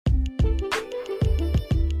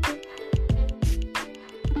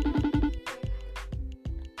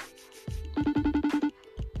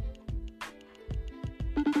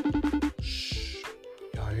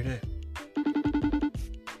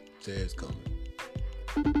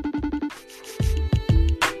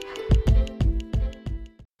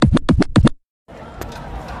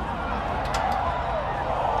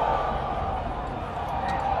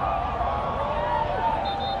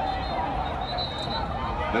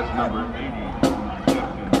That's number 80.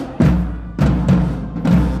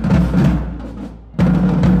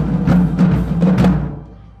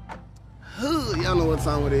 Y'all know what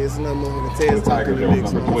time it is. Another motherfucking TezTalks in the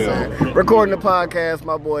mix, you know what I'm saying? Recording the podcast,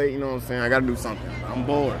 my boy, you know what I'm saying? I gotta do something. I'm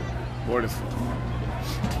bored. Bored as fuck.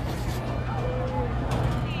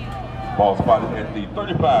 Ball spotted at the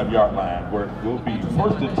 35-yard line, where it will be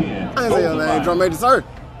first and 10. I ain't say your name, drum major, sir.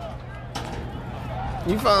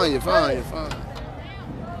 You fine, you're fine, you're fine.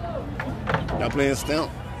 Y'all playing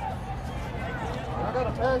stamp? I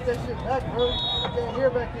gotta pass that shit back, bro. I can't hear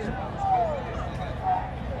back here.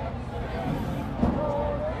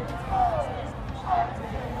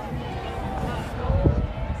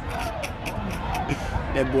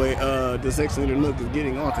 That boy, the section leader look is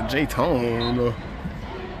getting on to J-Tone.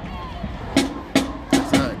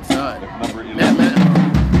 Side. Number 11. Man.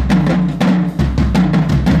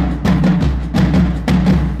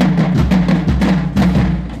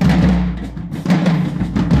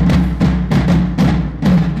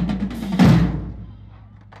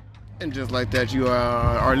 And just like that, you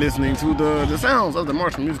are listening to the sounds of the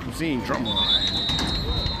Marshall musical scene drumline.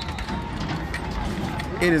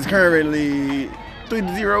 It is currently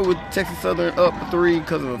 3-0 with Texas Southern up 3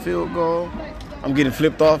 because of a field goal. I'm getting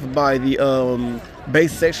flipped off by the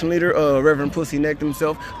bass section leader, Reverend Pussy Neck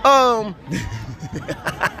himself.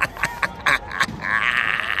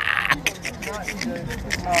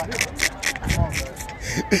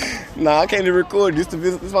 Nah, I can't even record this.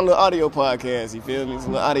 This is my little audio podcast, you feel me? It's a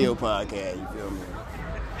little audio podcast, you feel me?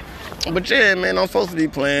 But yeah, man, I'm supposed to be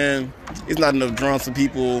playing. It's not enough drums for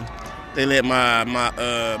people. They let my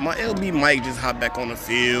LB mic just hop back on the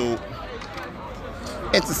field.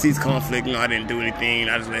 And to cease conflict, you know, I didn't do anything.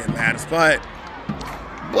 I just let him have the spot.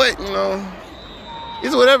 But, you know,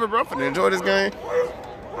 it's whatever, bro. I'm finna enjoy this game.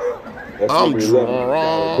 I'm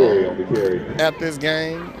drawn at this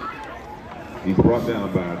game. He's brought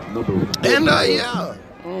down by number 4. And, yeah. You know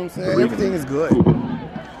what I'm saying? Everything is good.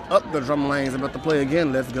 Up the drum lane's about to play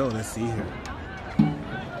again. Let's go. Let's see here.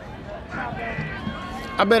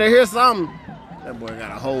 I better hear something. That boy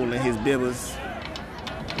got a hole in his bibbers.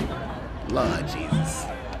 Lord Jesus.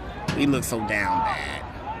 He looks so down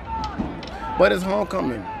bad. But it's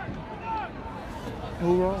homecoming.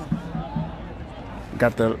 Who wrong? We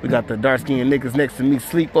got the dark-skinned niggas next to me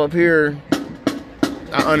sleep up here.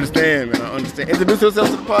 I understand, man. I understand. Introduce yourself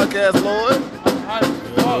to the podcast, Lord. I'm hot as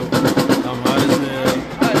hell.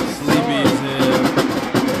 Sleepy as hell.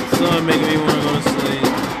 Sun making me want to go to sleep.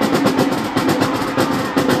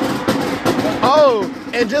 Oh,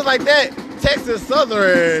 and just like that, Texas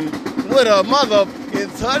Southern with a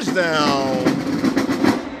motherfucking touchdown.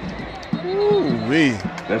 Ooh-wee.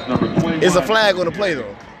 That's number 21. It's a flag on the play,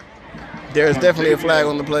 though. There's definitely a flag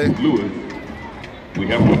on the play. Lewis. We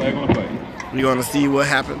have a flag on the play. We're going to see what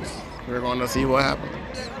happens. We're going to see what happens.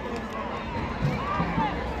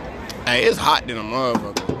 Hey, it's hot than a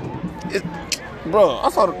motherfucker. Bro, I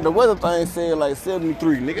saw the weather thing said like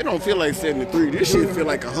 73. Nigga, it don't feel like 73. This shit feel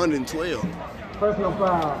like 112. Personal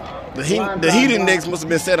foul. The heat index must have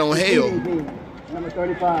been set on hell. Number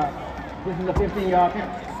 35. This is a 15-yard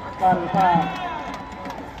side of the foul.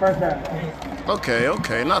 First down.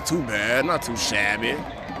 Okay. Not too bad. Not too shabby.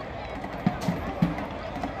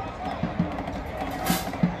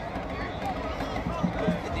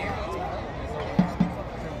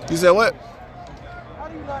 You said what? How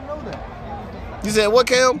do you not know that? You said what,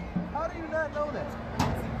 Cam? How do you not know that?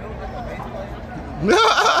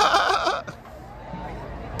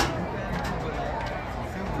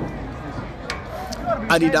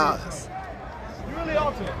 Adidas. You really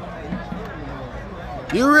ought to.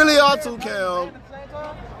 You really ought to, Cam.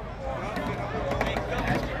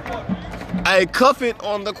 Hey, cuff it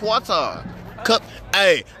on the quarter.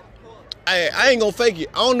 Hey, I ain't gonna fake it.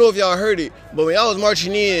 I don't know if y'all heard it, but when y'all was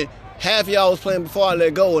marching in, half of y'all was playing Before I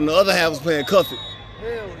Let Go, and the other half was playing Cuff It.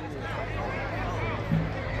 Hell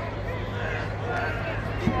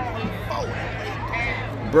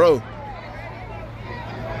yeah. Bro.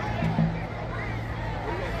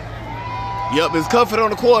 Yup, it's Cuff It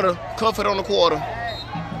on the quarter. Cuff It on the quarter.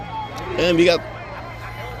 And we got...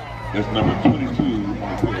 That's number 22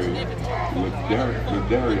 with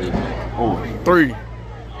Darius Owen. 3.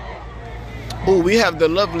 Oh, we have the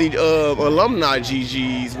lovely alumni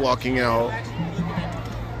GGs walking out.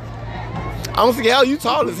 I don't forget how you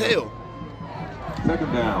tall as hell.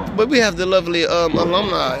 Second down. But we have the lovely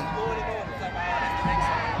alumni.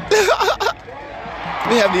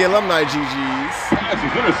 We have the alumni GGs. Pass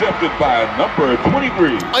is intercepted by number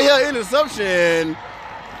 23. Oh yeah, interception.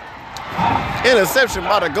 Interception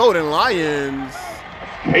by the Golden Lions.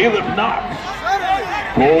 Caleb Knox.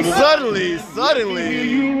 Suddenly.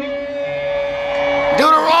 Do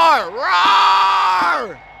the roar!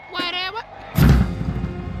 Roar! Whatever.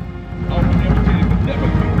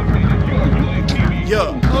 Yo.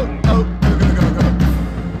 Oh. Go.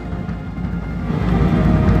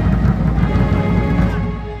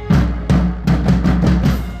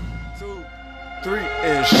 2, 3,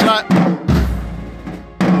 and shot.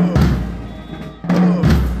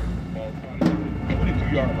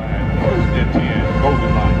 22-yard line, first and 10,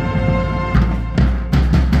 golden line.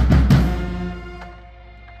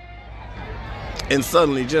 And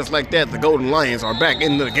suddenly, just like that, the Golden Lions are back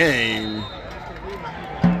in the game.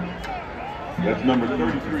 That's number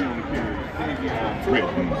 33 on the carry,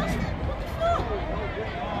 Britain.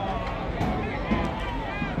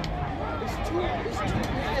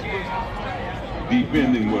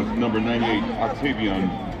 Defending was number 98, Octavian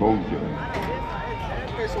Bozier.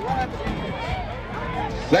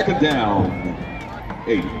 Second down,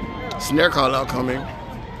 8. Snare call out coming.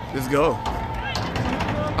 Let's go.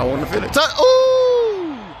 I want to feel it.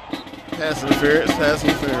 Ooh! Pass interference.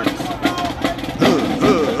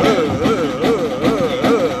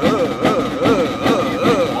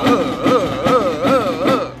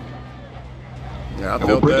 Yeah, I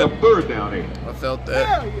felt that. Third down, 8. I felt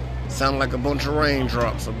that. Sounded like a bunch of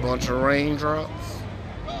raindrops. Hey, who was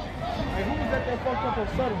that fucked up on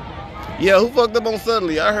Suddenly? Yeah, who fucked up on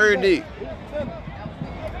Suddenly? I heard it.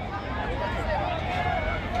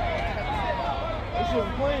 That shit was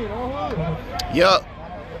clean, on hood. Yup.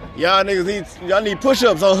 Y'all need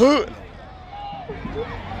push-ups on hood.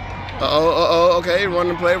 Okay, run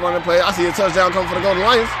and play. I see a touchdown come for the Golden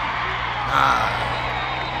Lions.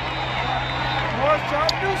 Morris trying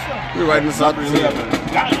to do something. We're right in the south.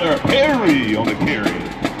 Tyler Perry on the carry.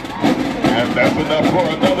 And that's enough for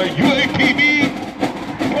another UAPB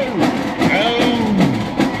down.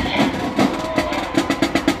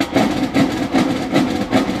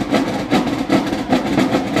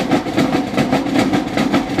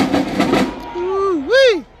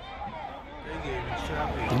 Woo-wee.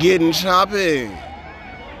 Getting choppy.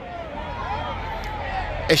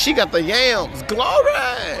 And she got the yams. Glory.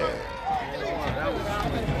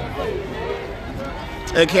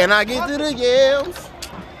 And can I get to the yams?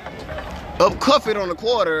 Up cuff it on the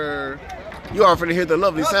quarter. You are finna hear the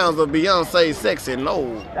lovely sounds of Beyonce's Sexy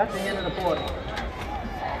No. That's the end of the quarter.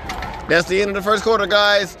 That's the end of the first quarter,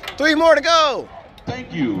 guys. 3 more to go.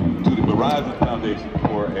 Thank you to the Verizon Foundation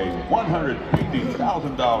for a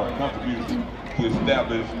 $150,000 contribution to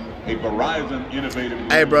establish a Verizon innovative.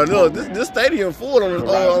 Hey, bro, look, this stadium full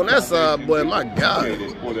on that side, boy. My God.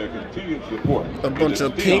 For their continued support. A bunch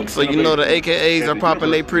of pinks, so you know the AKAs are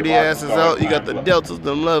popping their pretty asses out. You got the Deltas,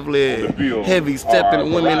 them lovely heavy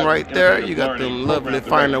stepping women right there. You got them lovely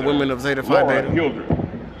finer women of Zeta Phi Beta.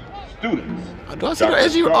 Students. Do I see the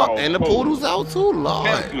SU and the poodles out too? Lord.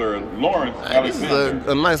 Chancellor Lawrence Hey, this is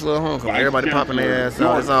a nice little homecoming. Everybody popping their ass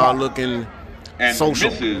out. It's all looking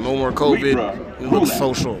social. No more COVID. It looks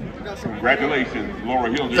social. Congratulations, Laura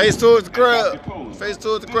Hilder. Face towards the crowd. Face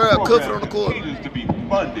towards the crowd. Cuff it on the court. Continues to be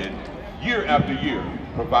funded year after year,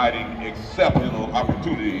 providing exceptional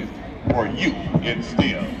opportunities for you in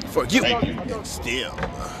STEM. For you. Thank you. Still.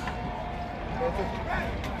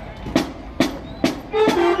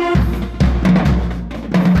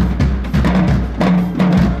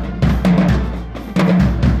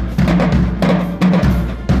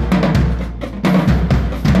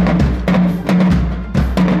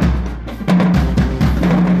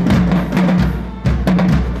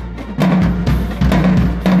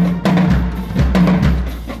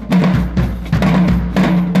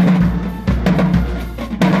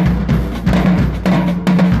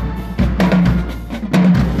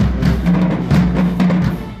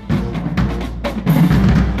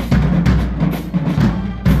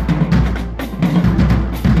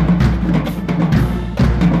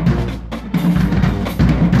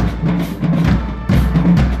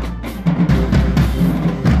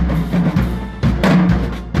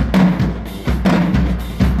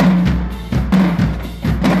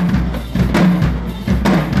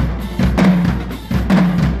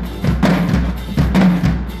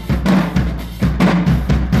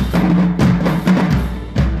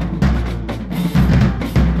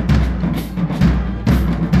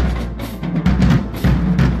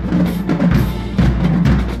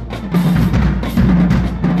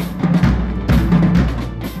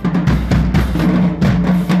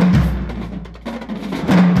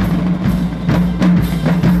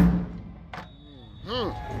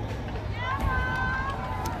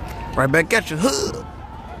 Right back at you. Huh.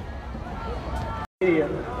 Yeah.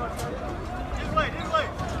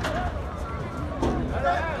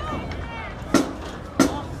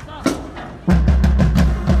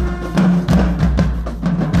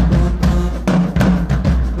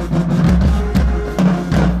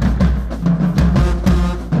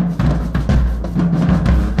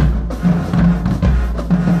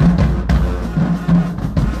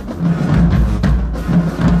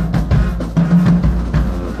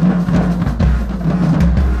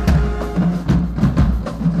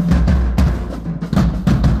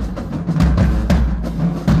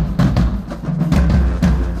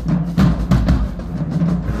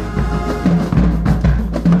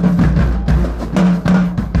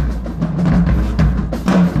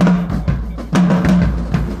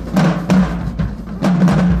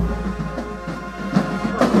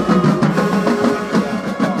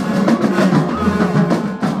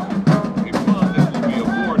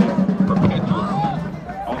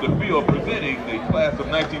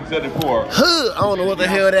 set it for. I don't know what the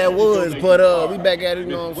hell that was, but we back at it. You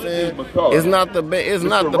know what I'm saying? It's not the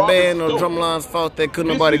band or drumline's fault that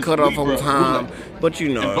couldn't nobody cut off on time. But you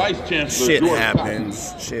know, shit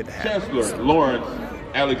happens. Shit happens. Chancellor Lawrence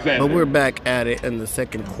Alexander. But we're back at it in the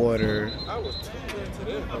second quarter.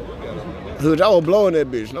 Hood, I was blowing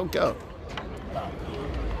that bitch. No cap.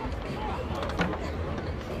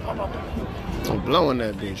 I'm blowing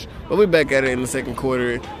that bitch. But we're back at it in the second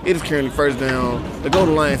quarter. It is currently first down. The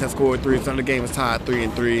Golden Lions have scored 3, so the game is tied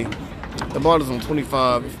 3-3. The ball is on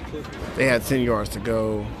 25. They had 10 yards to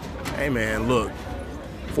go. Hey man, look.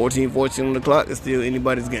 14-14 on the clock. It's still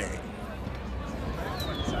anybody's game.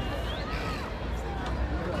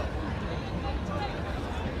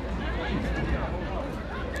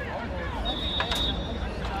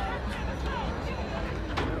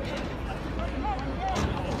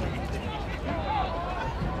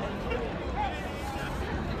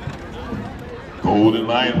 Golden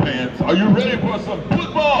Lion fans, are you ready for some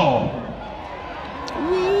football?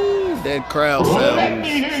 Woo, that crowd sounds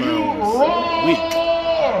weak.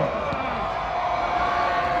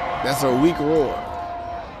 That's a weak roar.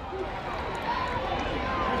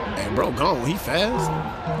 Hey, bro, gone. He fast.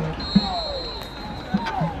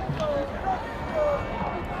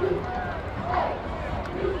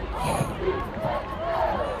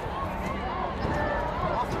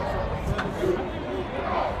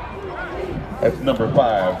 That's number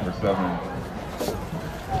 5 for 7.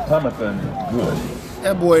 Thomathan Good.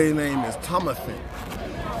 That boy's name is Thomathan.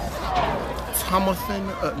 Thomathan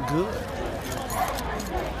Good.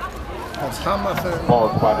 Thomathan. Ball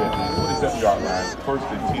spotted at the 27-yard line. First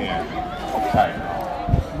and 10.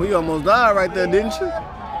 Tight. We almost died right there, didn't you?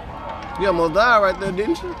 You almost died right there,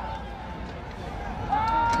 didn't you?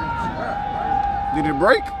 Did it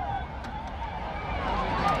break?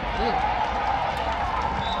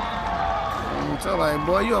 So like,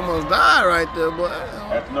 boy, you almost died right there, boy.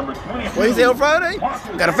 That's number 20. What you say on Friday?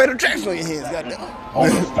 Got a fatal traction on your hands, goddamn. On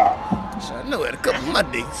the stop. I know it a couple of my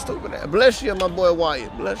days. Stupid ass. Bless you, my boy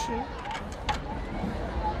Wyatt. Bless you.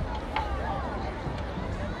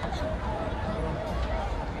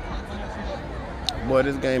 Boy,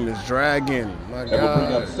 this game is dragging. My That will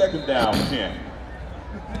bring up God. second down 10.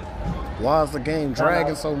 Why is the game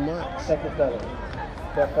dragging so much?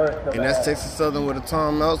 And that's Texas Southern with a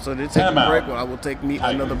timeout, so they take a break. Well, I will take me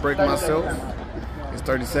another break myself. It's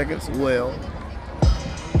 30 seconds. Well,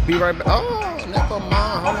 be right back. Oh, never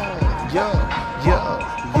mind. Hold on.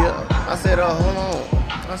 Yeah. I said, hold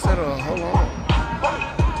on.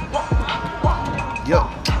 Yo,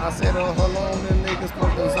 I said, hold on. Them niggas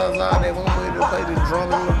smoking Zaza. They want me to play the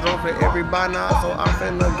drum and the drum for everybody now. So I'm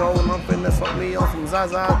finna go and I'm finna fuck me on some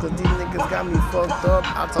Zaza. Cause these niggas got me fucked up.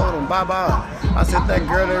 I told them bye-bye. I said that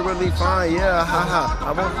girl, they really fine, yeah, haha.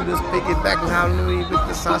 I want you to pick it back and holler at me with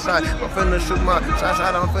the sunshine. I'm finna shoot my shot,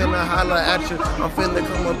 I'm finna holler at you. I'm finna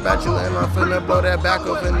come up at you and I'm finna blow that back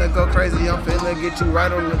up. Finna go crazy, I'm finna get you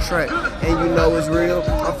right on the track. And you know it's real,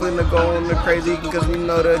 I'm finna go on the crazy because we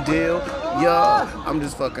know the deal. Yeah, I'm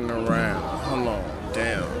just fucking around. Hold on,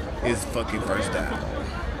 damn, it's fucking first down.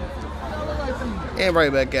 And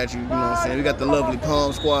right back at you, you know what I'm saying? We got the lovely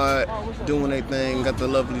Palm Squad doing their thing. Got the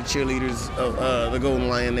lovely cheerleaders of the Golden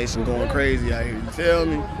Lion Nation going crazy out here. You feel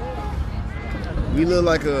me? We look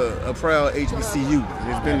like a proud HBCU.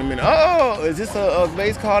 It's been a minute. Oh, is this a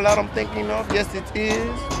base call out I'm thinking of? Yes, it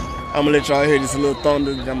is. I'm going to let y'all hear just a little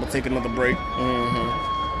thunder. I'm going to take another break.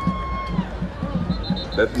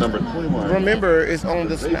 That's number 21. Remember, it's on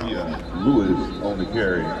the snap. Lewis on the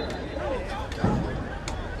carry.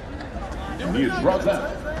 And he is brought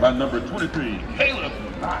down by number 23, Caleb.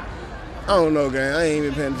 I don't know, gang. I ain't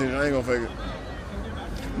even paying attention. I ain't gonna fake it.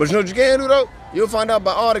 But you know what you can do, though? You'll find out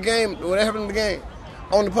about all the game, what happened in the game,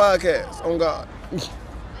 on the podcast, on God.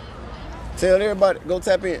 Tell everybody, go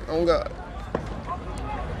tap in, on God.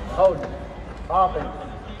 Holding. Offense.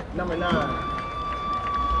 Number 9.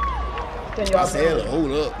 I said,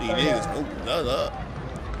 hold up. These niggas, hold up.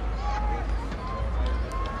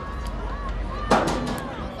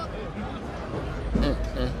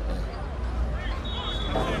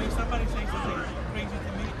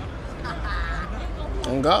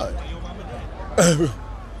 On God.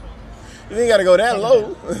 You ain't gotta go that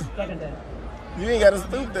low. You ain't gotta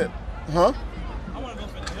stoop that. Huh?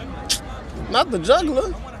 Not the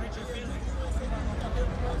juggler.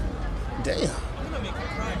 Damn.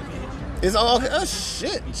 It's all okay. Oh,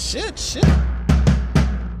 shit.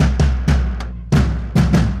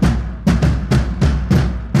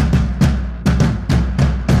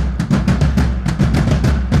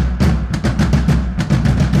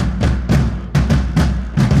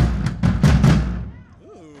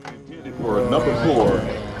 For number 4,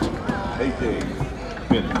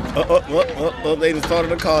 Oh, they just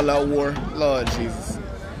started a call-out war. Lord Jesus.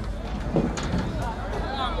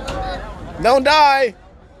 Don't die!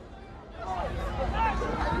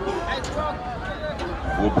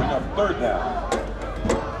 We'll bring up third down.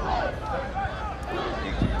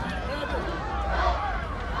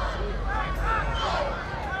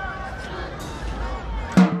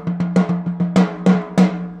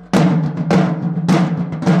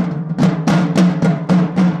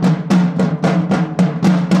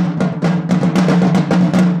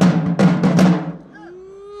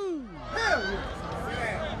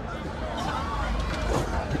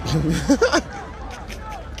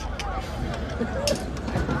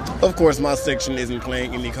 Of course, my section isn't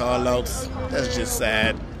playing any call-outs. That's just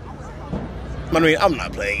sad. I mean, I'm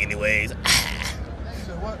not playing anyways.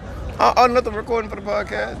 Nothing recording for the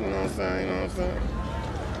podcast. You know what I'm saying? You know what I'm saying?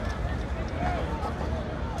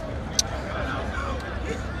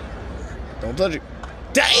 Don't touch it.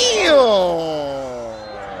 Damn!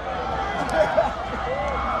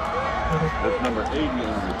 That's number 80 on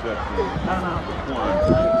reception.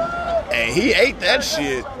 Hey, he ate that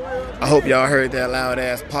shit. I hope y'all heard that loud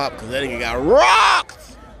ass pop, because that nigga got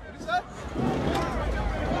rocked.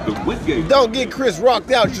 Don't get Chris rocked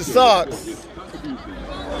out your socks.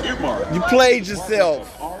 You played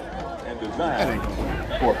yourself. And design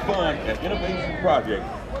for fun and innovation projects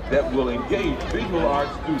that will engage visual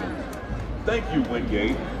arts students. Thank you,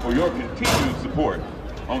 Wingate, for your continued support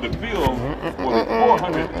on the field for the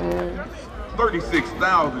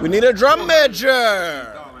 $436,000. We need a drum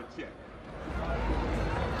major.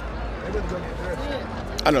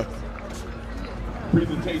 I know.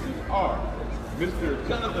 Presentations are Mr.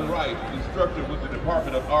 Jonathan Wright, instructor with the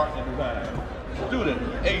Department of Art and Design. Student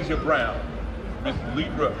Asia Brown, Ms.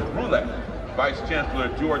 Libra Roulette, Vice Chancellor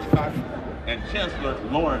George Cox, and Chancellor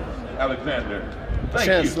Lawrence Alexander. Thank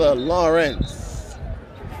Chancellor you. Lawrence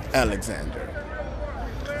Alexander.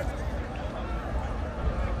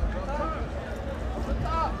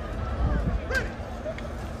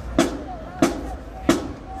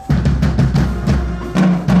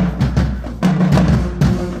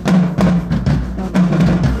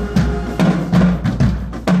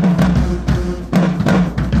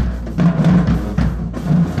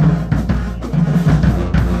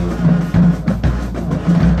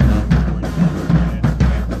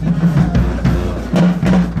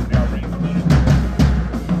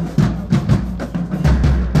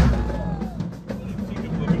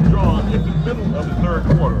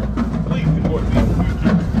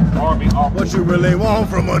 What you really want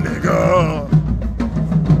from a nigga?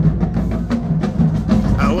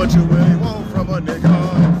 What you really want from a nigga?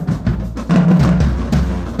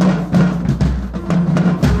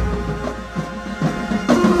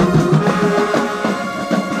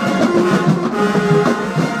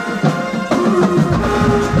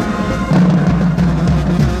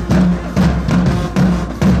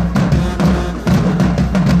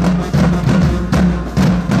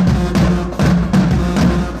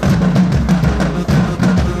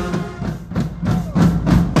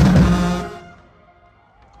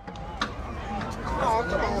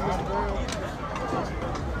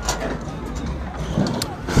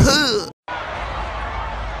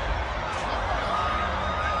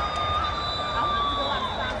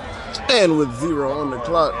 And with 0 on the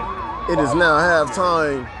clock, it is now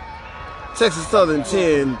halftime. Texas Southern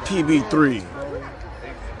 10, PB3.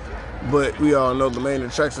 But we all know the main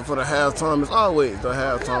attraction for the halftime is always the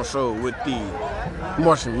halftime show with the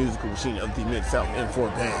marching musical machine of the Mid-South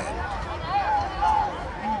M4 Band.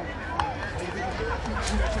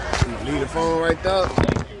 Leave the phone right there.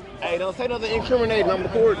 Hey, don't say nothing incriminating, I'm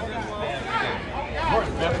recording. I'm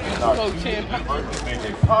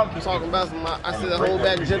talking about some, I said a whole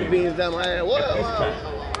bag of jelly beans down my ass. What?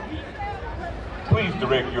 Please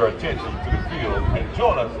direct your attention to the field and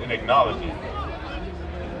join us in acknowledging.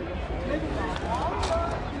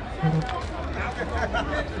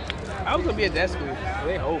 I was gonna be at that school.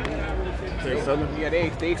 They hold me. Yeah,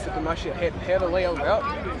 they accepted my shit. Had a lay. I was out.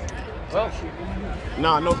 Well,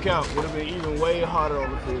 nah, no count. Would have been even way hotter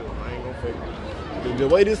on the field. I ain't gonna fake it. The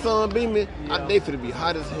way this sun beaming, yeah. They finna be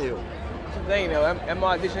hot as hell. Thing though, at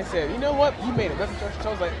my audition, they said, you know what? You made it. That's what I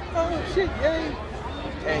was like, oh shit, yay!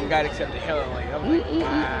 And got accepted hella late. I was like,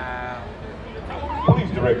 wow.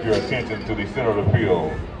 Please direct your attention to the center of the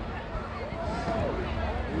field.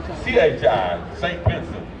 CHI St.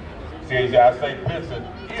 Vincent. CHI St. Vincent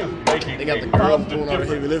is making a world of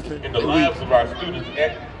difference in the lives of our students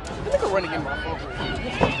at. I can run again my phone.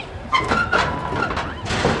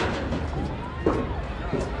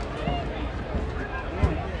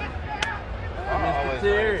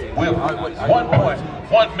 With 1 point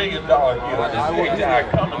 $1 million CHI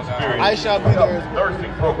Common Spirit I shall be there as well.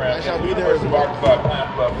 nursing program. I shall be there as University of Arkansas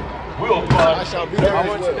Clam Club will fund I shall be there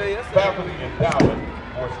as well. faculty endowment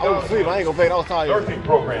for I was asleep. I ain't gonna pay it. I was tired. nursing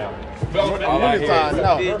program. Development I'm really tired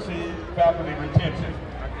now. nursing faculty retention.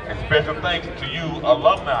 And special thanks to you,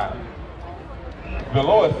 alumni,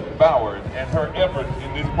 Dolores Bowers, and her efforts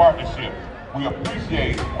in this partnership. We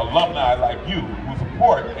appreciate alumni like you who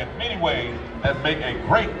support in many ways that make a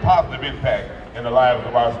great positive impact in the lives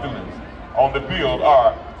of our students. On the field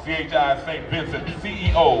are CHI St. Vincent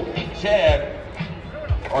CEO Chad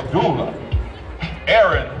Ordula,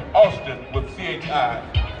 Aaron Austin with CHI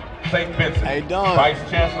St. Vincent, Hey, Don. Vice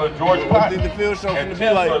Chancellor George What Cotton, did the field show and finna be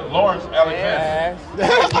like? Chancellor Lawrence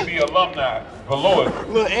Alexander. The alumni, Dolores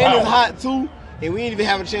Look, and it's Bowers. hot too, and we ain't even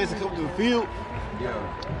have a chance to come to the field.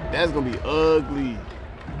 That's gonna be ugly.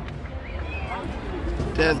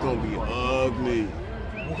 That's gonna be ugly.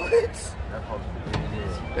 What?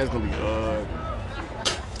 That's gonna be ugly.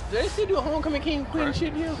 Do they still do a homecoming king queen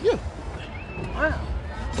shit here? Yeah. Wow.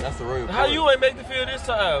 That's the real. How you ain't make the field this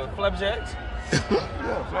time, Flapjacks?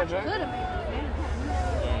 Yeah, Flapjack.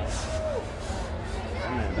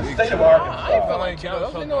 The state of I ain't feel Arkansas, like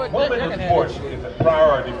Jones. You know what? women's sports is a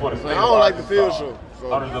priority for the state I of don't like the field Arkansas. show.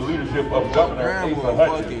 So. Under the leadership of Governor Graham Asa will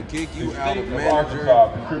Hutchins, fucking kick you the out state of of manager.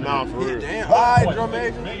 Arkansas contributed Nah, for real. Damn, alright, drum $1.6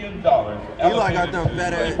 major. million Eli got them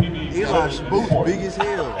fat ass. Eli boots big as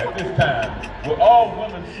hell. At this time, will all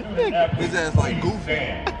women student athletes His ass like please Goofy.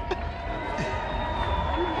 stand?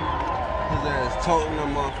 His ass toting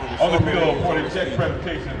them motherfuckers. On the field for the check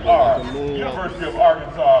presentation are University of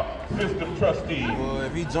Arkansas System Trustee, Well,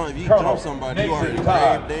 if he Colonel jump somebody, you already Nathan grave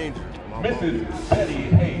Todd, danger. Mrs. Betty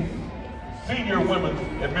Hayes, Senior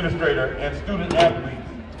Women's Administrator and Student Athlete,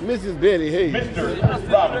 Mrs. Betty, hey. Mr. Chris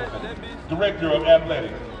Robinson, Director of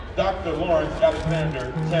Athletics, Dr. Lawrence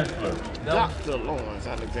Alexander, Chancellor. Dr. Lawrence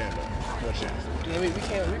Alexander. No chance. Yeah, we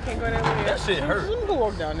can't go down there. That shit hurt. We can go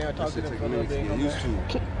walk down there and talk to them for a little bit. Get used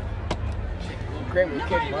to. Kramer would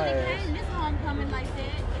catch my ass. This homecoming like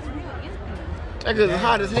that, it's real. It's That's because it's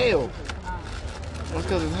hot as hell. That's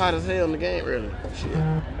because it's hot as hell in the game, really. Shit.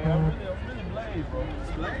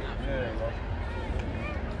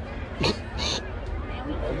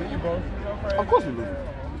 Of course we losing.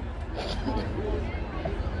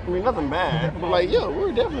 I mean, nothing bad, but like, yo,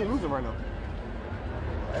 we're definitely losing right now.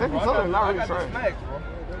 Second Southern not really trying.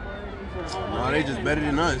 No, they just better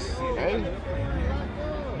than us. Hey,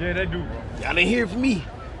 Yeah, they do, bro. y'all didn't hear from me.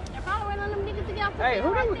 They're following on them niggas to get Hey,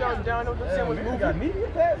 who they was down there with the was moving? media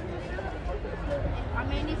pass? I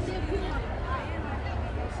mean, it's still good.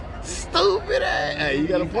 Stupid ass. Hey, you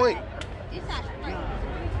got a point. It's not straight.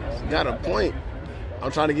 You got a point.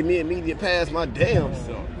 I'm trying to get me an immediate pass my damn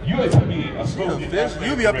self. USP Associate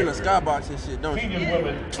You be up in the skybox and shit, don't you? Senior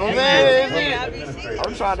Women. I'm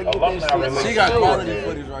trying to get that shit. She got quality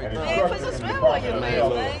footage right now.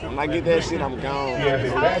 When I get that shit, I'm gone. She has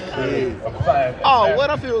a Bachelor of Science. and Oh, what?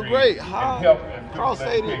 I Master's feel degree great. in Huh? Health and Cross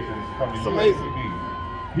Physical stadium. Education from the It's amazing.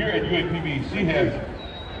 UAPB. Here at UAPB, she has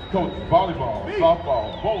coached volleyball,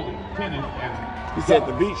 softball, bowling, tennis, and He said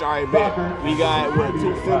the beach, all right, bet. We got, what, 2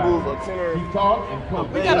 symbols, a tenor. She taught and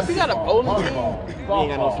coached We got a bowling team. volleyball, We ain't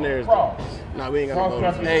got no snares, cross, though. Nah, we ain't got no bowling.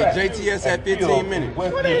 cross-country Hey, track, JTS at and 15 field minutes.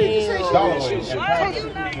 with What did you say? Dalloway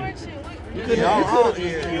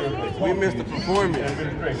and We missed the performance,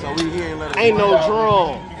 so we here and let us. Ain't no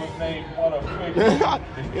drum. She was named one of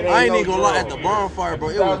I ain't even gonna lie, at the bonfire, bro,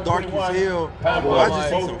 it was dark as hell. Bro, I just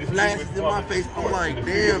see some flashes in my face. I'm like,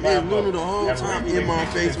 damn, it's Luna the whole time in my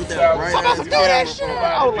face with that bright ass camera.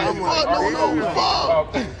 I was like, I'm like, fuck, no,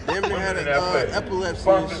 fuck. Damn, they had epilepsy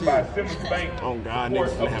and Sponsored by shit. Simmons Bank. Oh, God, Support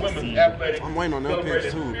niggas of gonna have to women's see. athletics. I'm waiting on them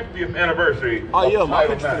pictures, too. 50th anniversary. Oh, yeah, of my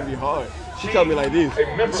Title picture's gonna be IX. hard. She got me like this. A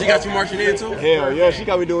member She got of you marching in, too? Hell, yeah, she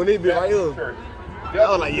got me doing this bit right here. Church. I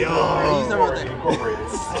was like, yo. He's talking about that. Incorporated.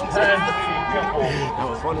 Time City Temple. That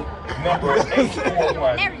was funny. Number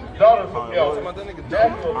 841. Daughters of El. All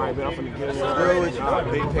right, man, I'm finna get on your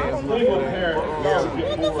ass. Big pants, look Single for that. parent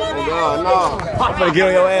scholarship board. Oh, no. I'm finna get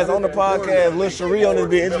on your ass on the podcast. Lil Cherie on this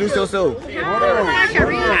bitch. Introduce yourself.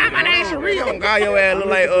 My name's Cherie. On God, your ass look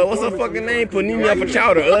like, what's her fucking name? Panini for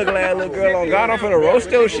chowder. Ugly ass little girl. On God, I'm finna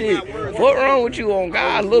roast your shit. What wrong with you? On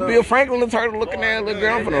God, little Bill Franklin, the turtle looking ass little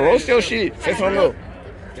girl. I'm finna roast your shit. Say something up.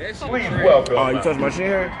 Please welcome. Oh, you touched my shit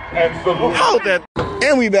here? And salute. Hold that.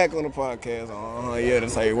 And we back on the podcast. Yeah,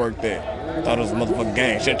 that's how you work that. Thought it was a motherfucking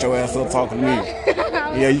game. Shut your ass up talking to me.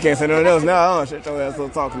 Yeah, you can't say nothing else now. Shut your ass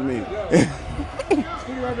up talking to me.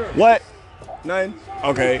 What? Nothing?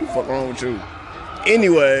 Okay, fuck wrong with you.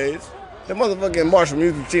 Anyways, the motherfucking Marshall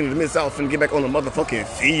Music Team of the Mid-South finna get back on the motherfucking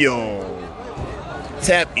field.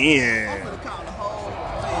 Tap in.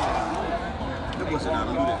 bullshit. I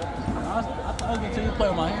don't do that. I'll get to you play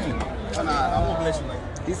with my hand. I won't bless you like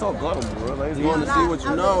that. He's so gullible, bro. Like, he's going to see what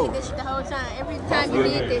you know. I did this shit the whole time. Every time you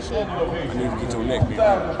did this shit. I need to get your neck, baby.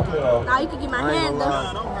 Nah, you can get my hand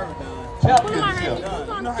though. Don't hurt me, Put my hand.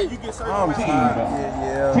 you know how you get certain. I'm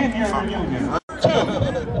yeah. 10-year reunion. 2,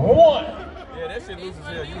 1. Yeah, that shit loose as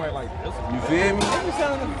hell. You might like this. You feel me? You been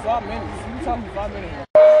selling them for 5 minutes. You talking 5 minutes.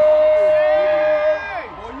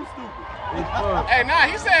 Boy, you stupid. Hey, nah,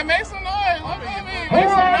 he said make some noise. What do you mean? Make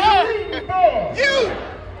some noise. You.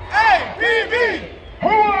 Hey, BB. Who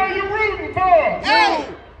are you rooting for? You.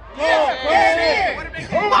 Yeah.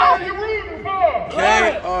 Who are you rooting for?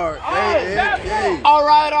 K-R-A-N-K. All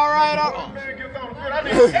right. I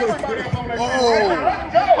need everybody on that team right now.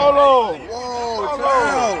 Let's go. Hold on. Whoa,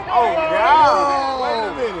 Oh, God.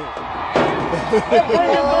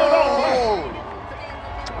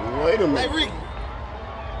 Wait a minute. Hey, Rick.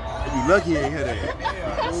 You lucky you ain't hear that.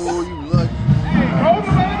 Oh, you lucky.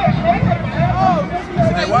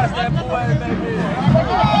 Hey, watch that boy ass back there.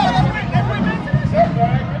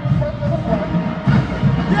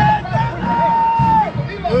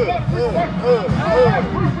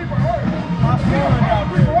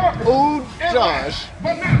 Ooh, Josh.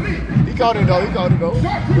 He caught it though. Good.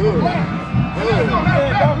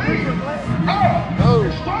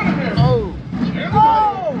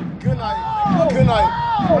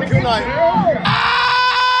 Good night.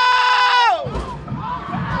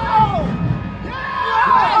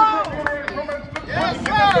 Yes,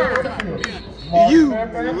 sir. You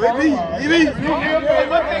with me?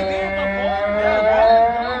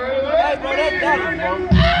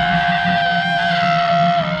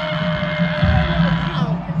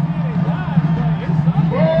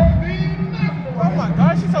 Oh my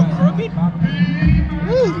gosh, she's so crooked.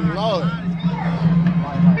 Ooh, Lord.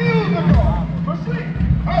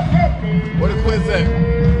 What a quiz at?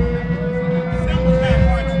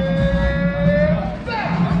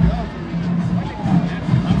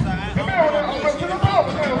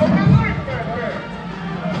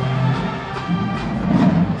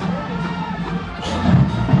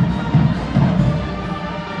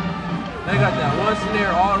 They got that one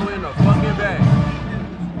snare all the way in the fucking back.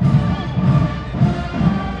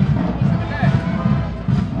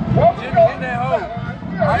 Jimmy in that hole.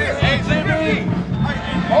 Hey, Jimmy!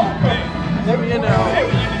 Jimmy in that hole.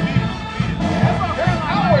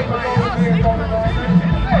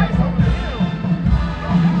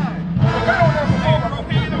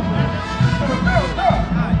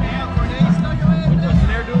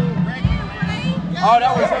 Oh,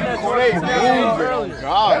 that was him that tore the snare earlier.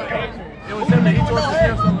 God. It was him that he tore the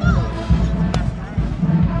snare earlier.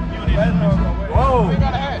 Whoa!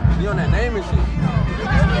 He on that name and shit.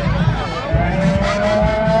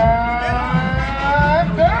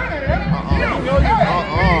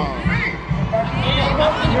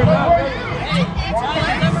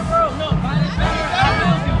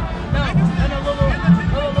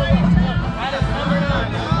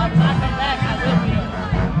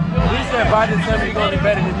 He said by December you're gonna be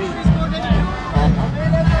better than me.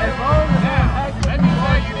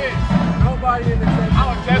 Nobody in the same. I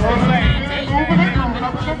was just gonna say.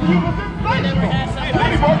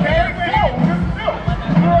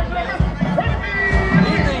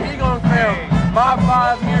 You think he gonna fail my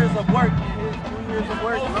 5 years of work and his 2 years of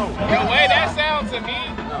work? No. The way that sounds to me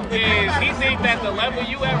is he thinks that the level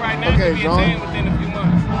you at right now Okay, can be John. attained within a few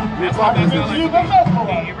months. That's what that sounds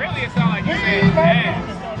like. It really sounds like he's saying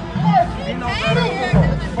ass. He knows better.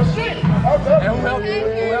 And who helped you?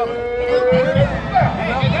 Who helped you?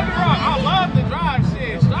 Hey, don't get me wrong, I love to drive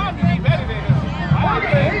shit. Strive to be better than him.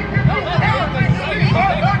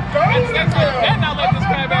 Better not let this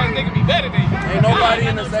crab ass nigga be better than you. Ain't nobody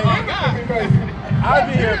in the same. I've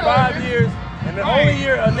been here 5 years, and the only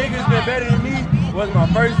year a nigga's been better than me was my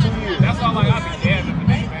first 2 years. That's why like I'll be damned if a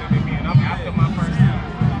nigga better than me, and I'm after my first year.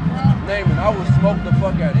 Name it, I will smoke the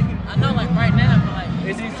fuck out of it. I know, like right now, but like.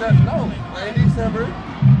 In December, no, in December,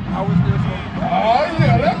 I was still smoking. Oh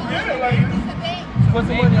yeah, let's get it, ladies. Put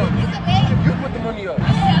some money up. You put the money up.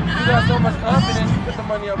 You got so much confidence, you put the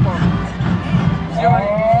money up on me. She already.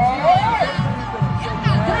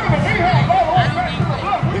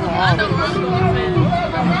 I know I'm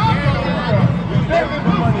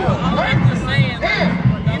I'm just saying, like,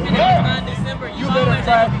 even if it's not December, You better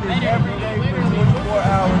practice every day for 24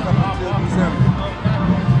 hours up until December.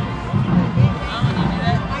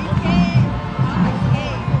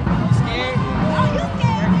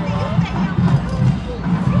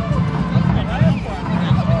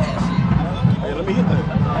 Hey, let me hit that.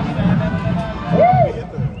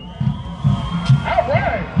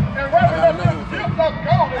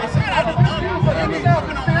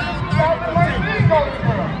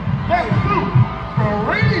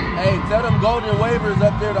 golden waivers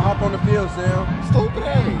up there to hop on the field, Sam. Stupid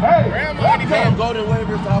ass. Hey, some golden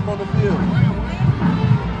waivers to hop on the field.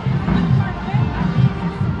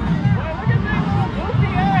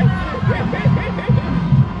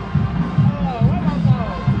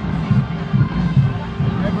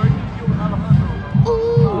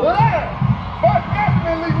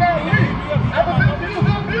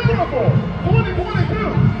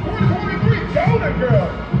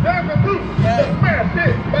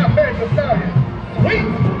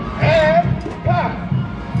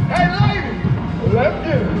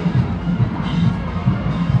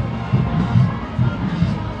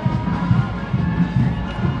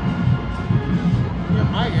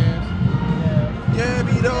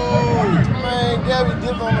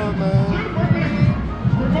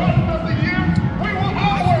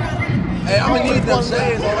 Hey, I'm gonna need them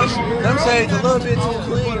shades. Them shades a little bit too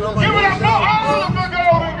clean. I'm like, give it up for all of the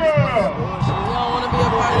golden girls. You don't want to be a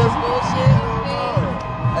part of this bullshit?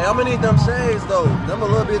 Hey, I'm gonna need them shades though. Them a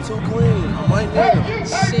little bit too clean. I might need them.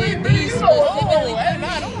 Shit, these specifically.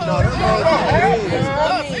 No, them all too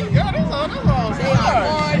clean. They are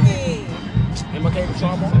morning. Am I capable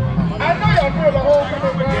trouble? I know y'all feel the whole thing.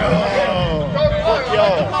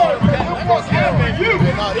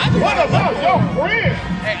 What about your friend?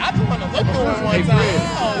 Hey, I just want to look at one time.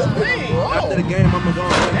 After the game, I'm gonna go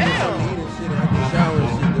and get something to eat and shit. And after the shower and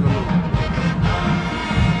shit, then I'm gonna...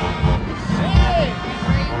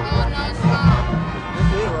 This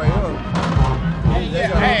is right here.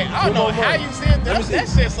 Hey, I don't know how you see it. That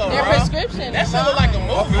shit so Their raw. prescription. That shit look like a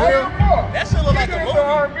movie. That shit look like a movie.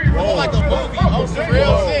 It look like a movie on some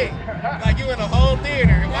real shit. Like you in a whole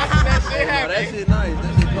theater and watching that shit Oh, happen. that shit nice.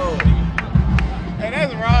 That shit cold. Hey,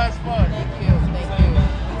 that's raw as fuck. Thank you.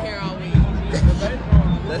 I'm here all week.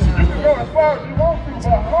 That shit You can go as far as you want to,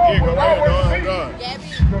 but home will always be Gabby,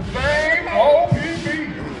 the same OPB.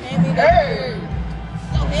 hand me the purse.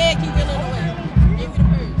 Go ahead, keep your little way. Give me the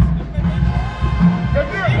purse. If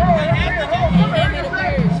you're growing up here at home, you Hand me the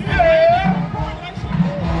purse. yeah.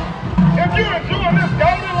 If you're enjoying this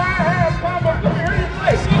golden line halftime, let me hear you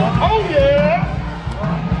say, oh yeah.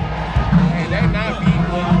 Hey, they not beating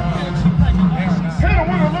Hit him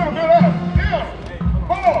with a little bit of skill,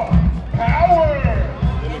 power.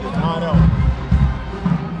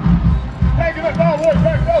 Taking us all the way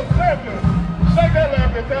back to the center. Shake that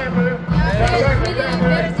left and down there.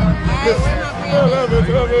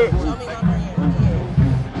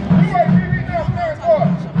 You ain't beat me downstairs for it.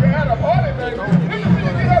 You had a party, baby. Let me see you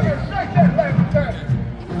get up and shake that left and down.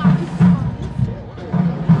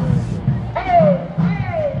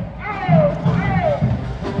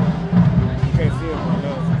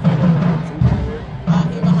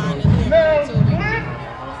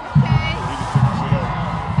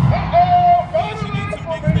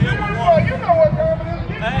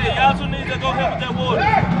 Hey, y'all two need to go help with that water.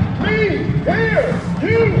 Let me hear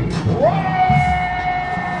you roar!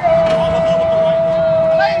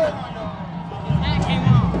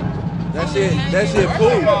 That shit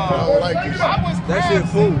food. I don't like this. That shit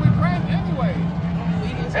food.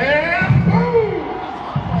 And boom!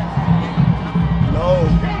 No.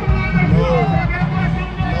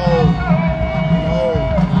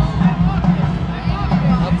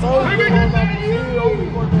 I told you going on the field, we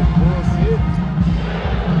going that bullshit.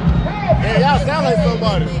 Man, y'all sound like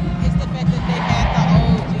somebody. It's the fact that they had the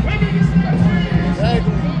old.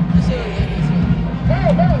 Exactly.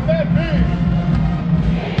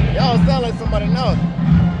 Y'all sound like somebody now.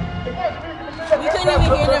 We couldn't even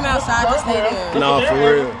hear them outside the stadium. Nah, for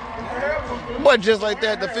real. But just like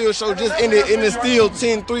that, the field show just ended in the still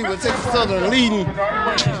 10-3 with Texas Southern leading.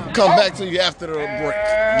 Come back to you after the break.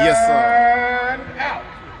 Yes, sir.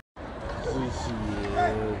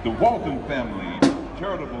 The Walton Family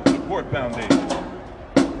Charitable Support Foundation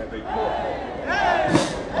has a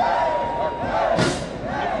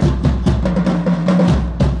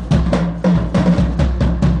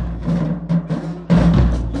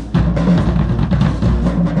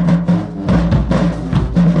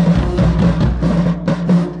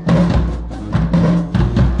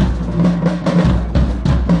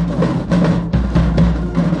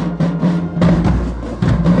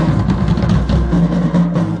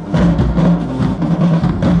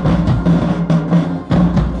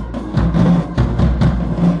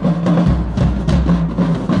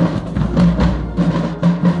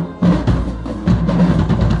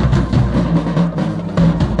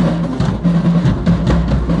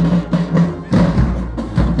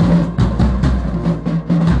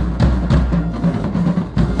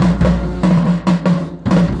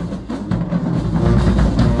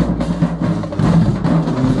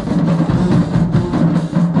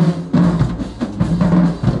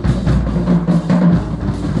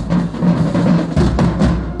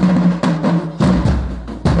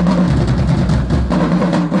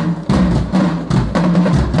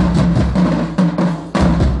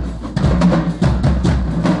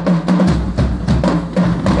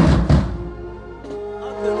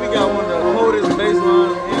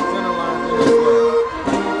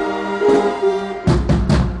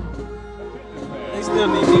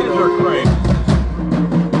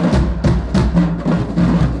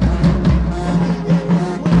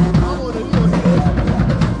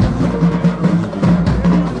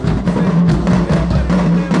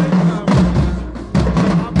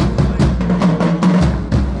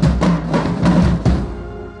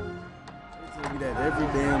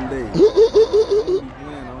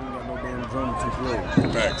drum too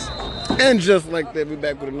close. Facts. And just like that, we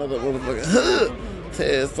back with another motherfucking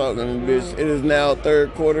Tez talking, bitch. It is now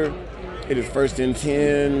third quarter. It is first and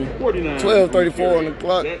 10. 12:34 on the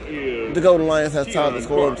clock. The Golden Lions has tied the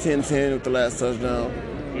score of 10-10 with the last touchdown.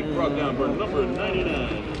 He brought down for number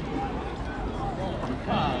 99.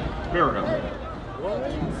 Paragon. I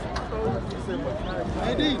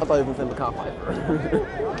thought you were going to say Makai Piper.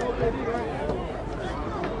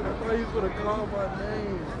 I thought you was going to call my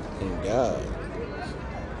name. Oh, God.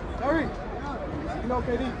 Sorry. You know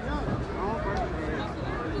KD?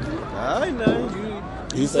 I know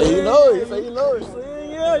you. He say you know it. He say you know it.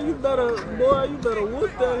 Yeah, you better, boy, you better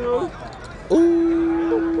whoop that hoe.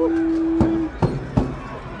 Ooh.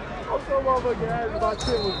 I'm so motherfucking ass my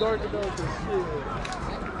shit was dark enough and shit.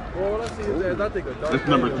 Well, when I see his ass, I think a dark. That's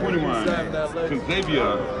number 21.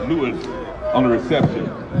 Xavier Lewis on the reception.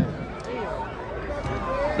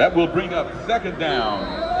 That will bring up second down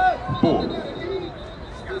 4.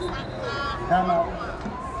 Time out.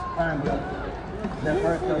 Time out. That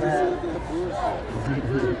first one had.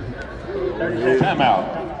 Time out.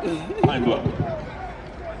 Time up.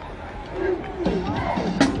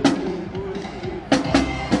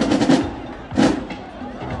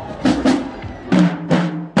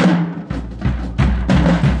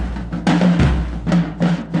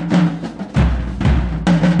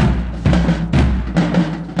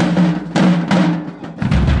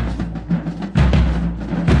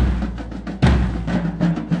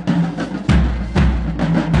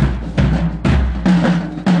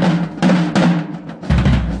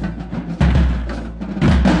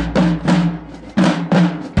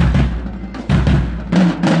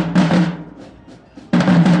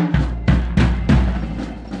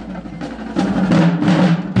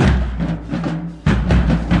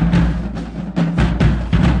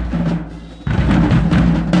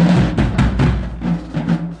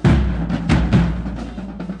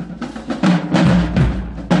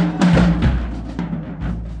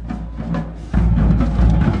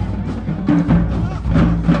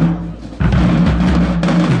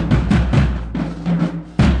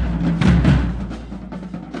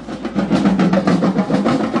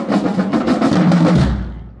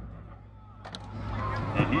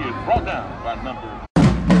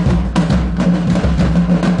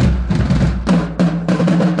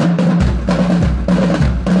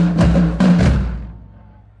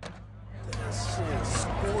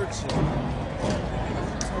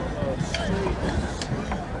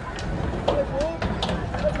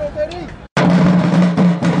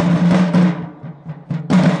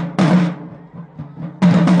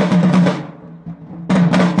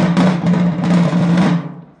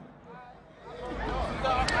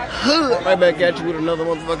 Right back at you with another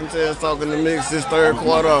motherfucking Tez talking the mix this third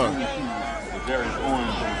quarter.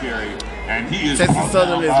 Texas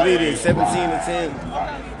Southern is leading 17-10,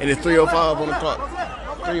 and it's 3:05 on the clock.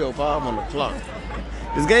 3:05 on the clock.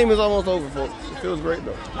 This game is almost over, folks. It feels great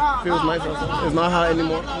though. It feels nice outside. It's not hot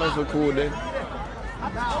anymore. Nice little cool day.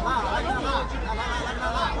 Why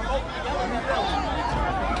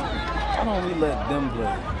don't we let them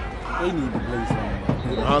play? They need to play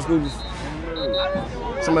something. High schoolers.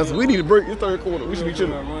 Somebody said, we need a break. It's third quarter. We should be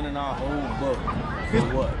chilling. Running our whole book. For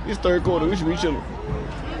what? It's third quarter. We should be chilling.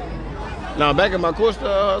 Now, back in my course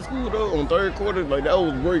high school, though, on third quarter, like, that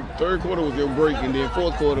was break. Third quarter was your break, and then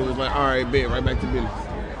fourth quarter was like, all right, bet, right back to business.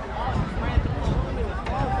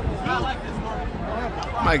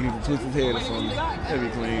 Mike need to twist his head or something. That'd be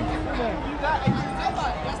clean.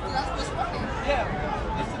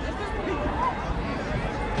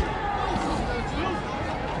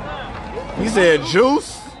 You said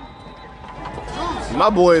juice? My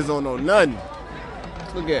boys don't know nothing.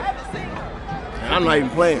 Look at it. And I'm not even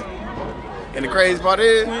playing. And the crazy part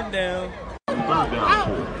is, went down.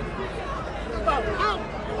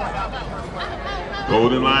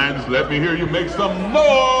 Golden Lions, let me hear you make some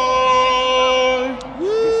noise.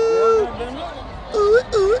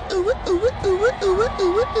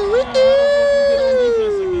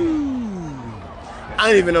 I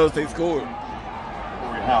didn't even notice they scored.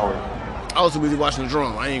 Howard. I was too busy watching the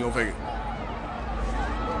drum. I ain't gonna fake it.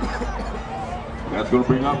 That's gonna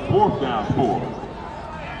bring up fourth down 4.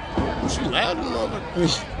 She loud enough.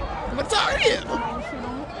 I'm tired here.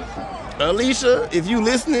 Alicia, if you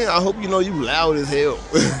listening, I hope you know you loud as hell.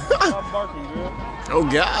 Stop barking, girl. Oh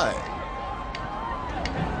God.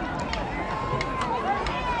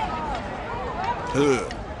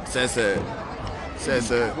 Sad. Sad. That's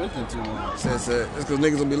because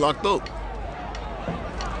niggas will be locked up.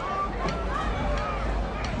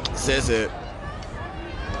 Sad.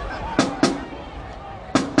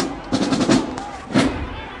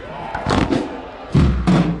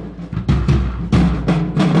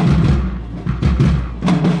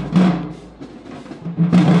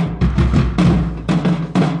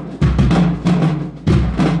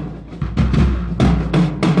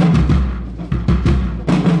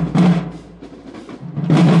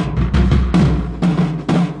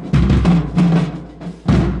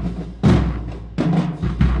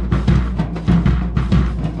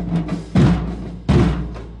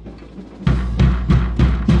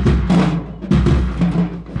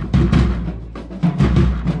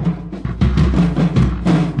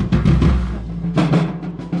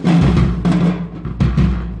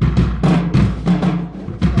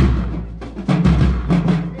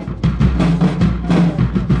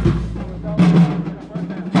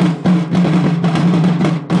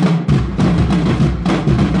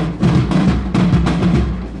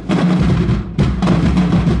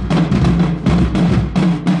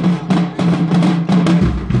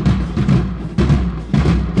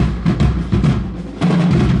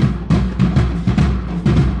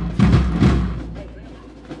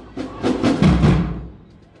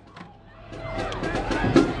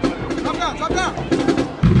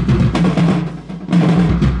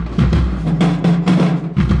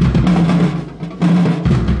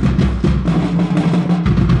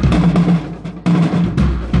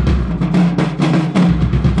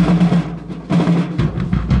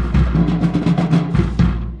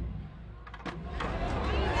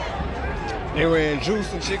 They ran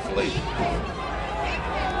juice and Chick-fil-A.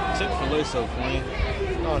 Chick-fil-A so clean.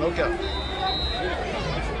 No, no cap.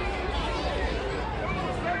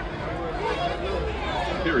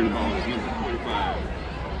 Carry the ball is number 25.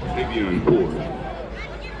 Davion Ford.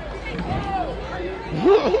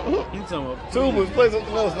 You talking about Tubers, play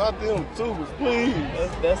something else, not them. Tubers, please.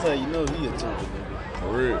 That's how you know he a tuber, nigga. For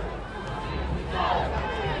real.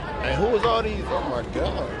 Hey, who is all these? Oh my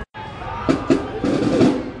god.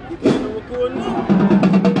 You can't know what's going on.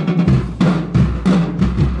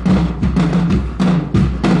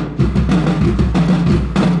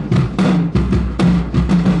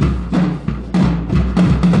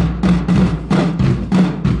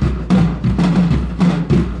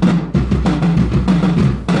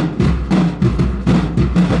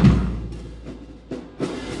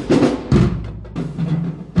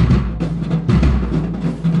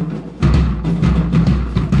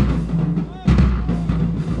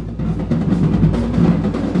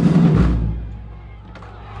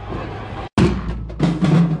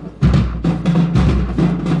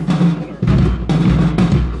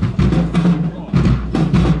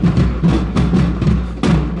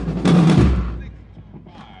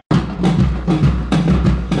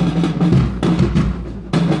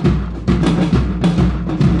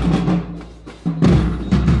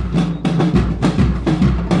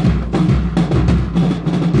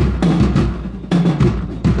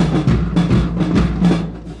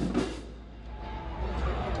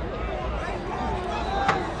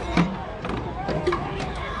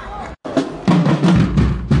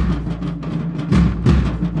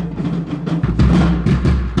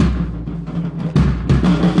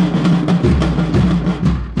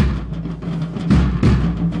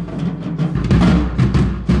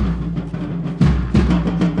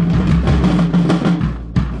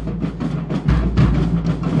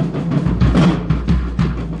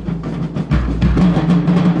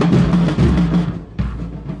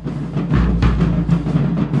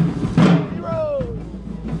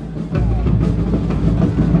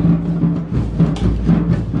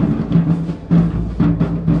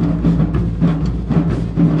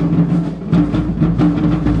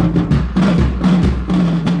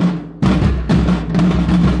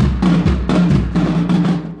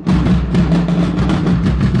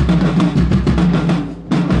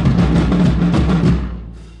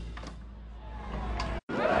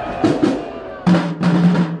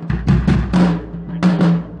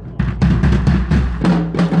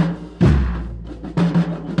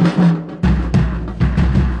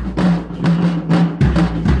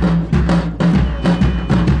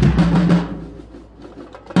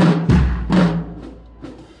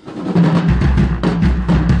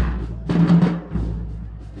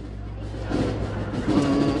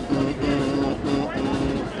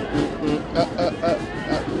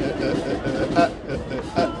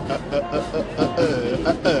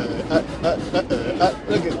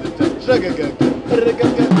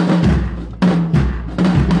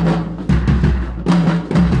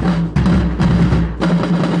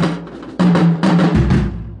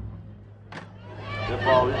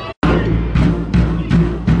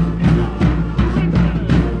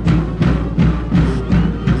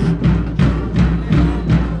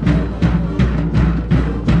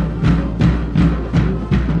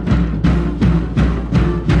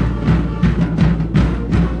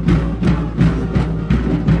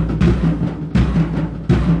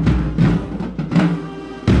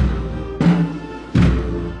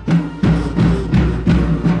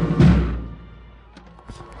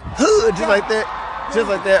 Just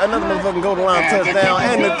like that, another motherfucking goal line touchdown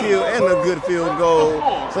and the kill and a good field goal.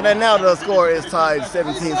 So that now the score is tied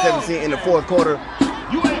 17-17 in the fourth quarter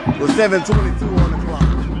with 7:22 on the clock.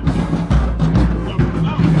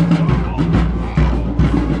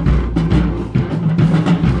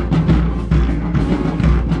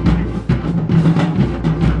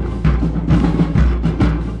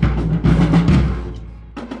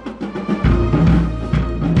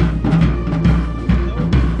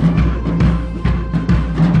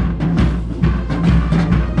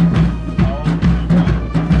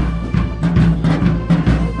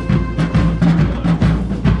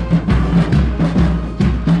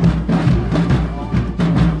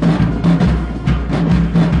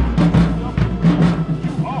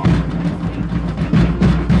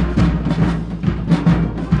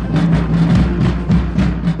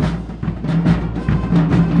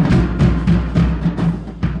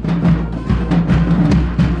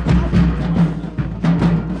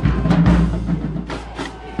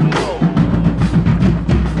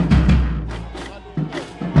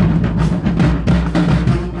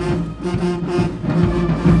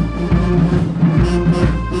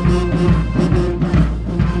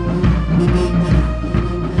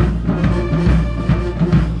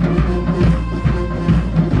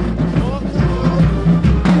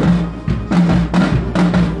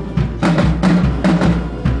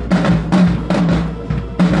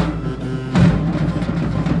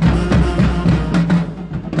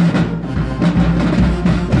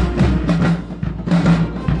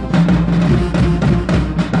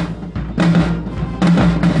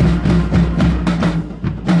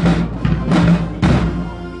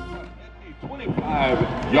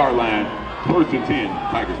 Yard line, first and 10,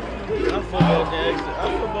 Tigers. Our football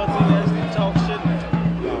team actually talk shit now.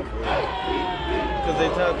 Because they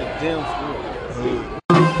talk the damn school.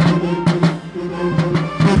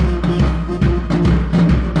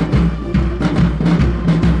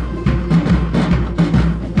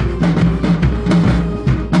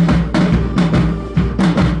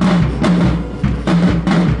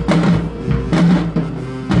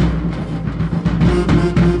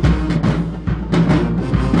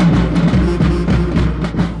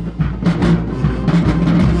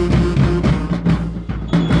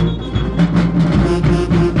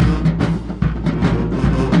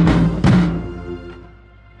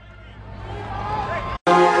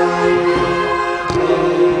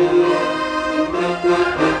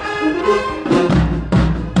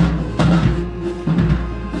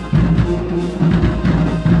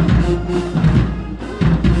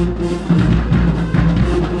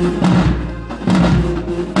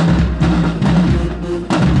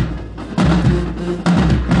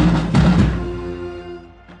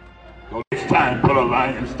 It's time for the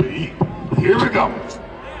Lions to eat. Here we go. Let's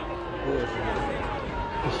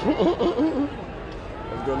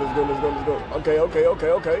go.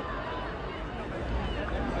 Okay.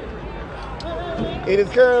 It is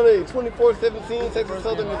currently 24-17. Texas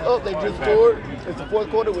Southern is up. They just scored. It's the fourth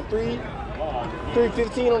quarter with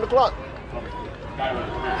 3:15 on the clock.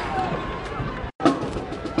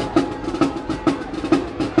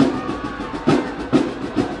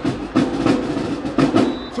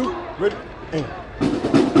 Two, ready, aim.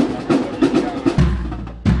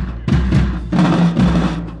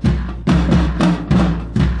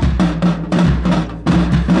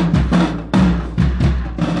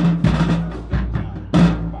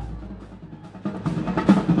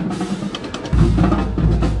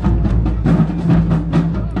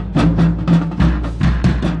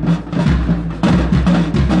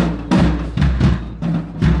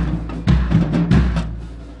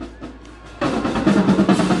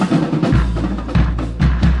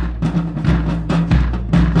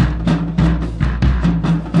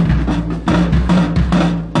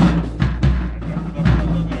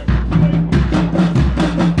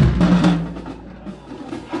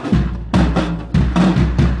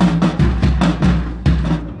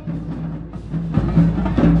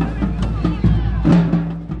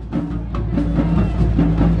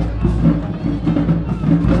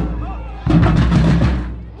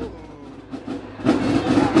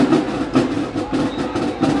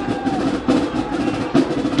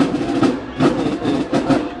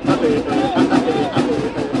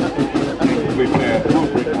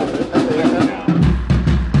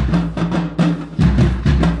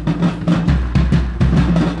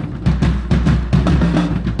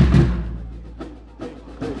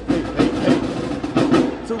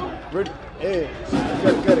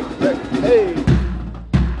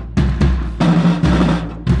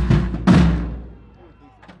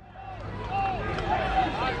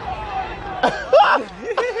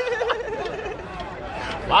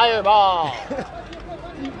 Fireball!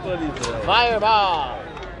 Fireball!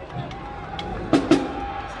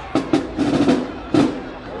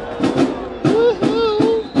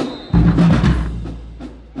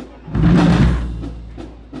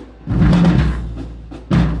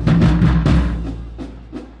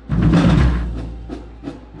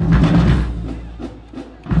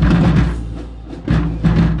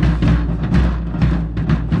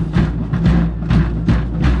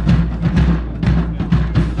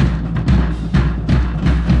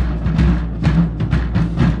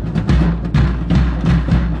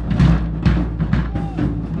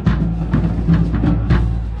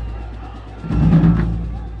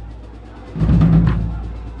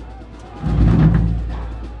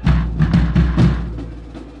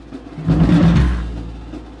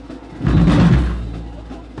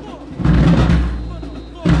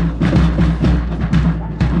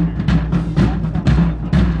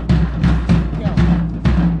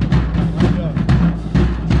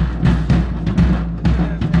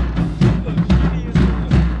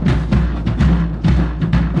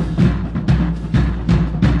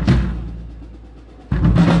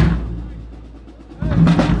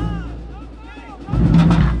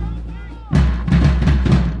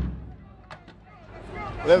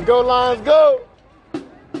 Let's go, Lions, go!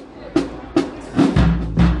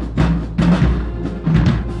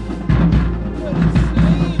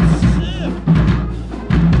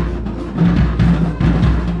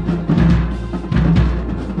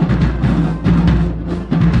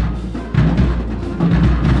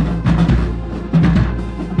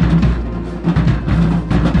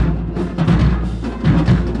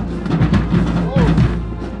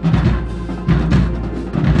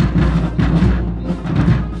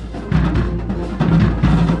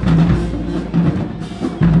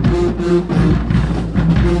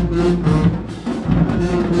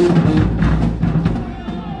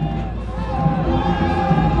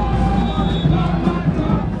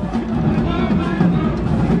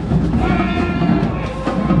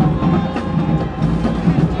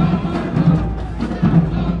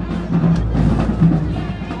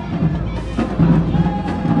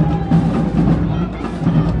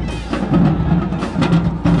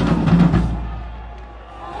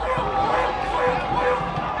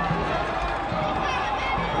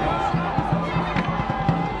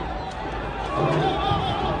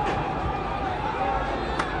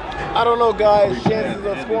 I don't know, guys. Chances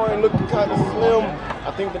of scoring looking kind of slim. I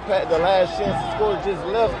think the last chance to score just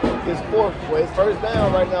left his first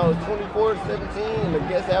down right now is 24-17, and the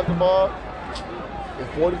guests have the ball. It's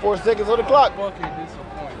 44 seconds on the clock.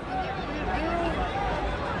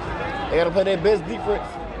 They gotta play their best defense.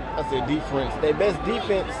 I said defense. Their best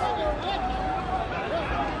defense.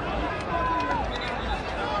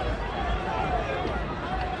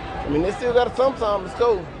 I mean, they still got some time to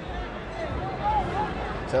score.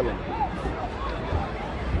 Tell them.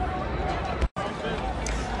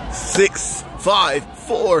 6, 5,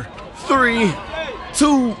 4, 3,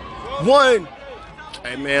 2, 1.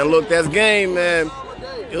 Hey man, look, that's game, man.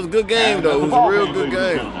 It was a good game though. It was a real good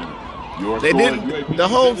game. The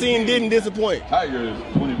home team didn't disappoint. Tigers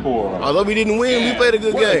 24. Although we didn't win, we played a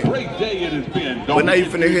good game. Great day it has been. But now you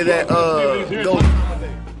finna hear that go.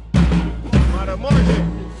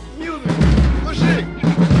 Music. Good shit.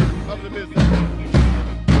 Up the business.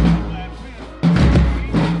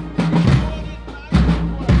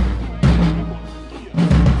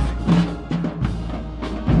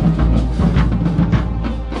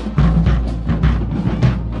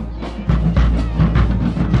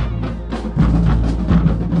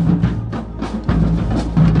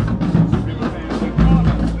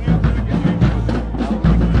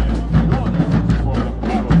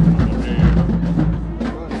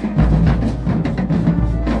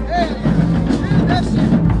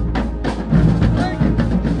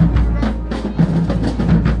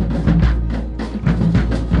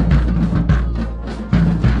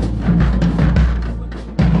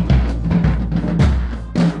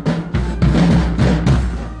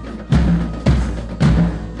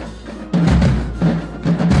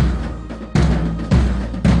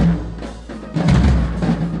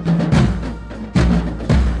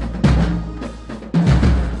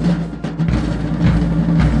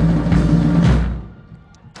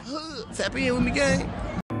 Tap in with me, gang.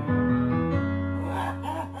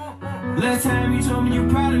 Last time you told me you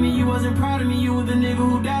proud of me, you wasn't proud of me. You was the nigga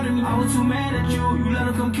who doubted me. I was too mad at you. You let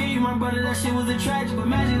him come kill you, my brother. That shit was a tragic. But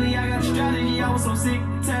magically, I got a strategy. I was so sick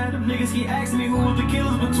and tired of niggas keep asking me who was the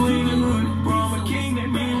killers between the hood. Bro, I'm a king, that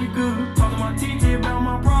mean we good. Talk to my TT about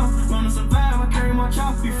my problems. Learn to survive, I carry my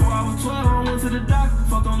chop. Before I was 12, I went to the doctor.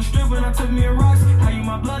 Fucked on the strip and I took me a rocks. How you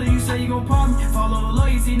my blood and you say you gon' pop me. Follow the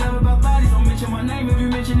loyalty, never about bodies. Don't mention my name if you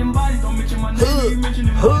mention them bodies. Don't mention my name if you mention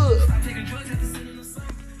them bodies. I'm taking drugs at the center of the sun.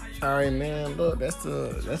 All right, man. Look, that's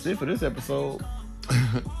it for this episode.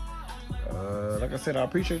 Like I said, I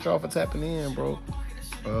appreciate y'all for tapping in, bro.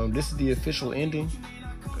 This is the official ending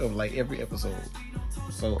of like every episode.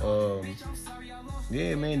 So,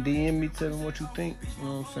 yeah, man, DM me, tell me what you think. You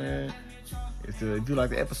know what I'm saying? If you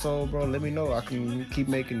like the episode, bro, let me know. I can keep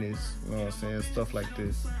making this. You know what I'm saying? Stuff like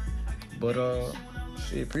this. But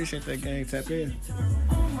shit, appreciate that, gang. Tap in.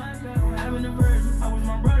 Oh my God, I'm having a version. I was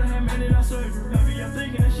my brother, had made it out surgery. Maybe I'm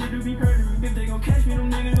thinking that shit do be hurting me. If they gon' catch me,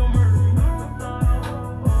 them niggas